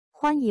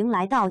欢迎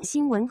来到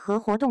新闻和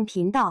活动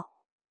频道，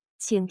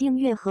请订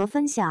阅和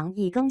分享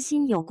以更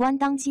新有关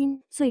当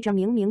今最着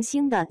名明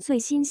星的最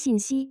新信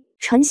息。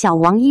陈晓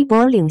王一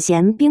博领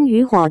衔冰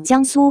与火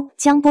江苏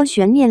将播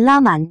悬念拉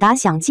满打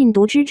响禁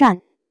毒之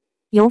战，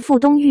由傅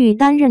东玉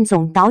担任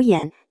总导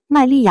演，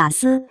麦丽雅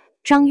斯、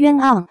张渊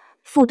昂、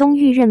傅东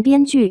玉任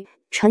编剧，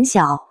陈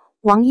晓、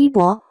王一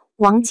博、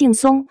王劲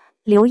松、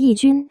刘奕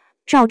君、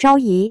赵昭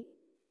仪、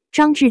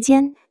张志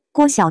坚、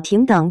郭晓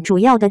婷等主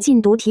要的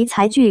禁毒题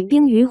材剧《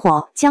冰与火》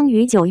将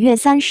于9月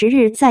30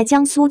日在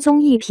江苏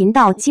综艺频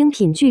道精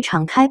品剧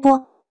场开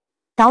播。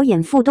导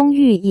演傅东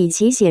玉以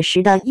其写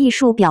实的艺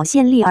术表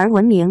现力而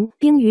闻名，《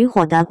冰与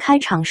火》的开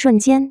场瞬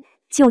间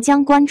就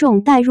将观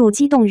众带入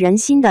激动人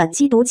心的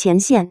缉毒前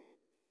线。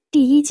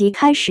第一集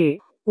开始，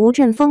吴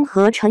振峰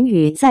和陈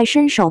宇在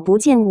伸手不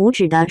见五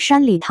指的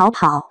山里逃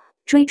跑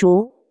追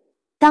逐，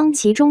当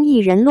其中一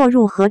人落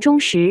入河中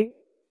时，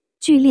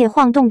剧烈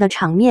晃动的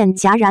场面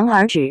戛然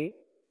而止，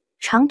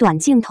长短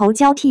镜头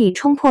交替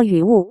冲破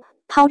雨雾，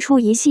抛出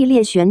一系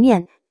列悬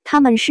念：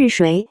他们是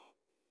谁？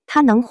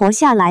他能活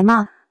下来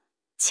吗？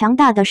强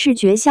大的视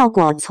觉效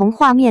果从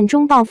画面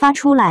中爆发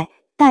出来，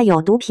带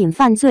有毒品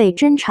犯罪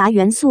侦查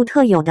元素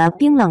特有的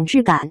冰冷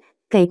质感，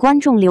给观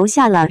众留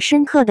下了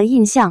深刻的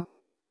印象。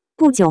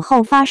不久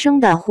后发生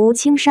的胡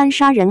青山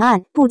杀人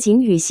案不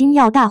仅与新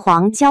药大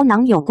黄胶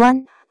囊有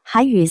关，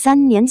还与3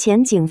年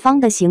前警方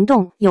的行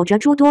动有着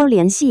诸多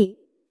联系。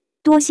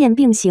多线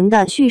并行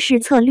的叙事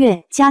策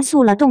略加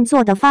速了动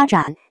作的发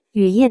展，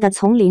雨夜的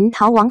丛林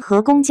逃亡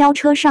和公交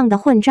车上的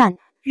混战，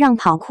让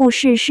跑酷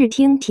式视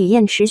听体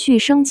验持续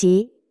升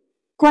级。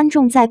观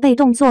众在被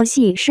动作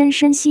戏深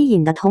深吸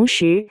引的同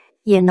时，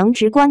也能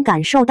直观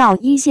感受到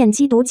一线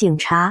缉毒警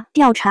察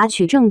调查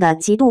取证的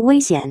极度危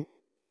险。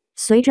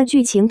随着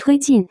剧情推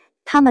进，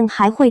他们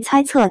还会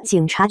猜测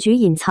警察局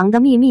隐藏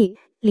的秘密，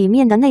里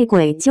面的内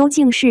鬼究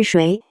竟是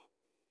谁？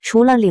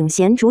除了领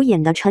衔主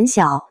演的陈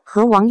晓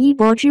和王一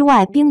博之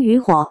外，《冰与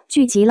火》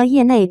聚集了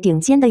业内顶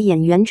尖的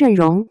演员阵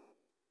容，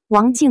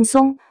王劲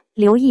松、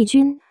刘奕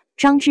君、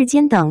张志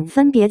坚等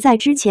分别在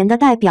之前的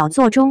代表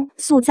作中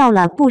塑造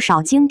了不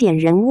少经典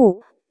人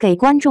物，给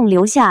观众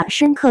留下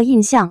深刻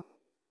印象。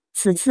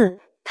此次，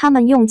他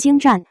们用精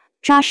湛、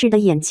扎实的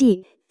演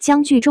技，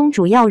将剧中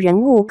主要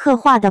人物刻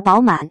画的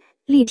饱满、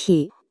立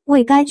体，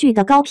为该剧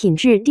的高品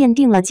质奠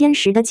定了坚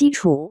实的基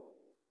础。《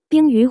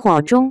冰与火》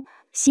中，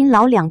新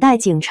老两代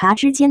警察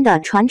之间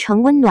的传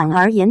承温暖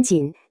而严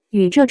谨，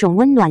与这种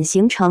温暖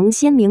形成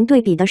鲜明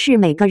对比的是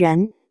每个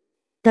人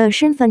的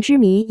身份之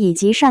谜以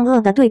及善恶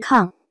的对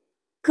抗。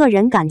个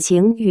人感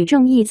情与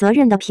正义责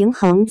任的平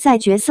衡在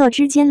角色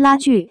之间拉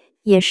锯，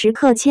也时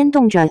刻牵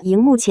动着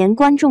荧幕前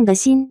观众的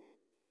心。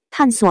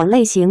探索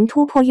类型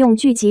突破，用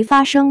剧集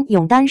发声，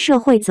勇担社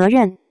会责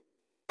任。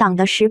党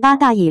的18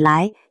大以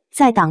来，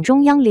在党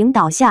中央领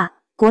导下，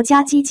国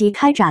家积极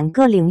开展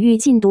各领域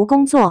禁毒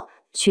工作，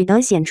取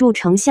得显著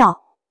成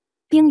效。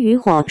冰与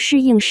火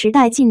适应时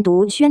代禁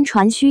毒宣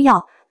传需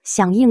要，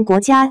响应国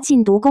家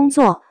禁毒工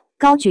作，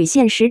高举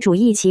现实主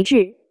义旗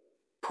帜，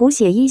谱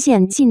写一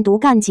线禁毒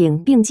干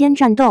警并肩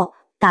战斗、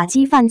打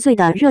击犯罪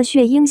的热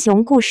血英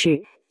雄故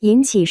事，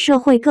引起社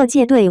会各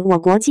界对我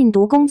国禁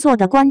毒工作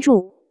的关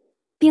注。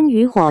冰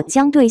与火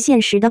将对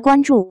现实的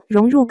关注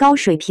融入高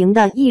水平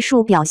的艺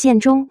术表现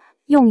中，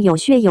用有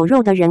血有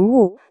肉的人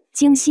物、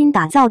精心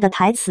打造的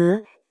台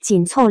词、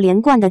紧凑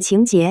连贯的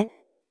情节，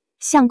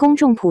向公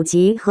众普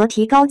及和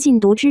提高禁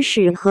毒知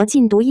识和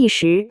禁毒意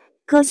识，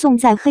歌颂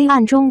在黑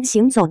暗中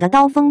行走的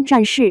刀锋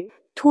战士，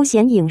凸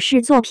显影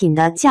视作品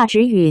的价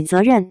值与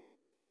责任。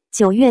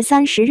9月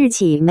30日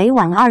起，每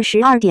晚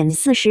22点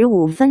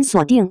45分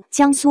锁定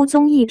江苏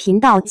综艺频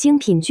道精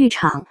品剧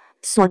场，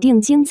锁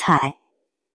定精彩。